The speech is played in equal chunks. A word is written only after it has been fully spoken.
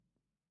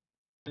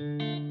The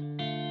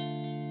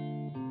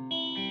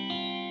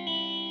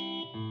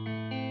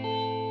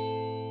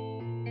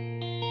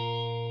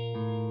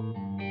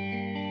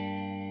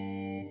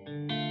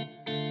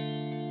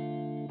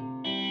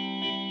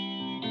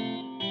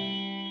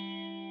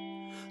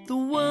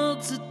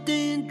world's a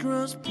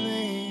dangerous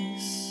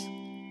place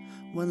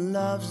when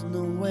love's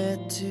nowhere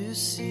to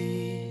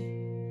see.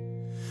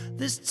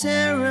 There's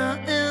terror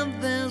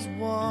and there's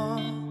war,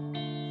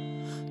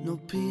 no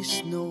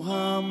peace, no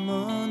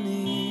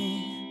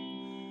harmony.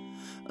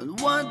 And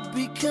what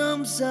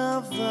becomes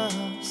of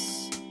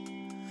us?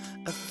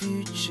 A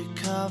future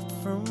carved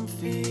from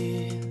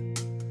fear.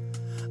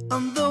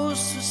 And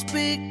those who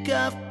speak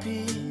of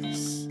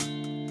peace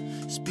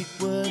speak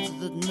words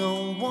that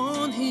no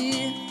one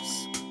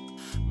hears.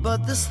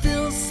 But there's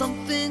still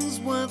some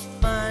things worth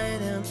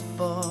fighting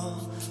for,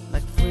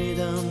 like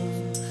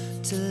freedom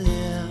to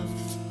live,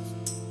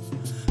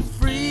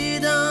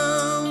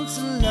 freedom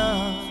to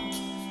love.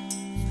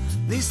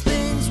 These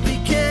things we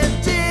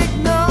can't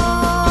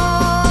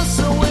ignore.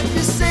 So if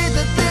you say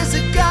that there's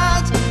a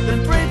God,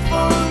 then pray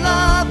for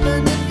love.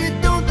 And if you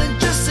don't, then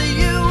just say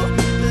you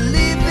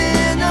believe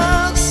in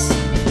us.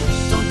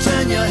 Don't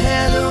turn your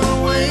head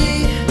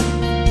away,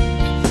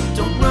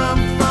 don't run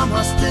from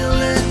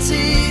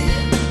hostility.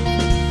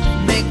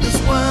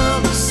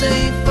 World a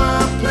safer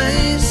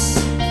place.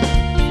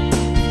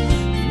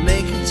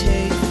 Make it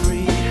hate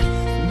free,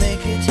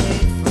 make it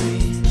hate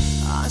free.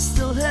 I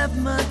still have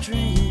my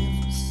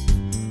dreams,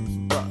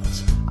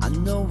 but I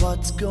know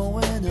what's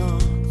going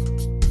on.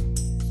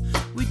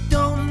 We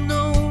don't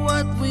know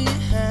what we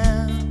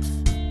have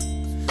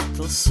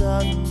till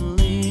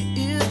suddenly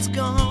it's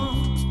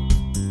gone.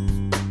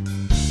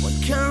 When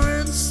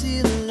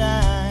currency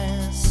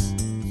lies,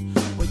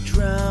 we're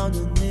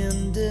drowning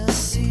in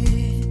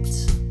deceit.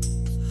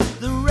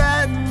 The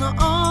writing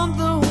on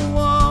the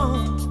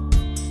wall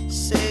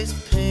says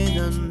pain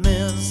and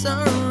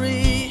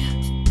misery,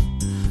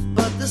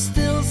 but there's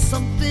still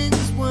some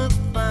things worth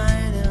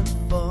fighting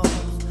for,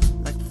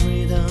 like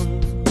freedom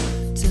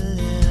to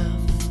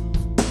live,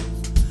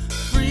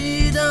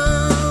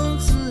 freedom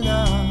to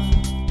love.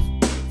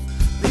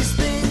 These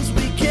things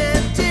we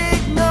can't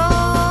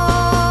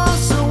ignore.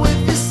 So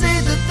if you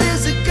say that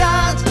there's a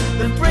God,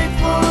 then pray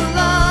for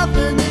love.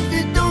 And if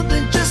you don't,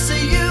 then just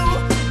say you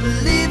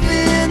believe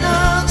in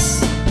us.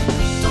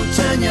 Don't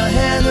turn your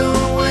head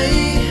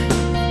away,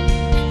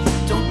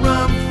 don't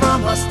run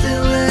from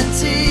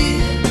hostility.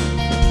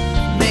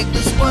 Make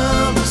this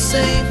world a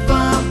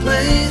safer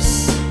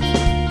place.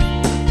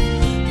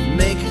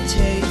 Make it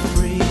hate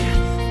free,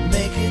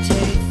 make it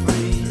hate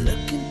free.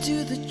 Look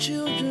into the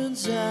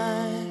children's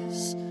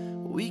eyes,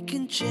 we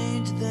can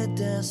change their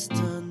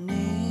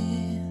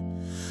destiny.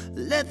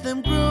 Let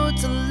them grow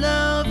to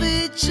love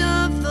each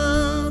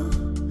other,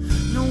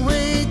 no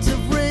way to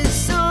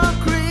race or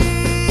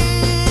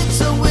creed.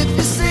 So if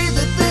you say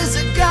that there's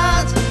a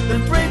God,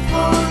 then pray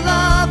for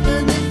love.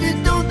 And if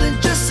you don't, then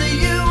just say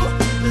you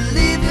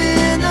believe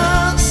in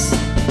us.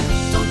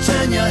 Don't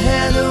turn your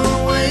head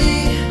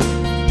away,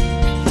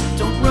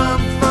 don't run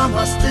from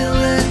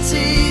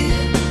hostility.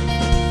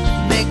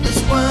 Make this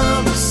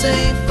world a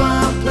safer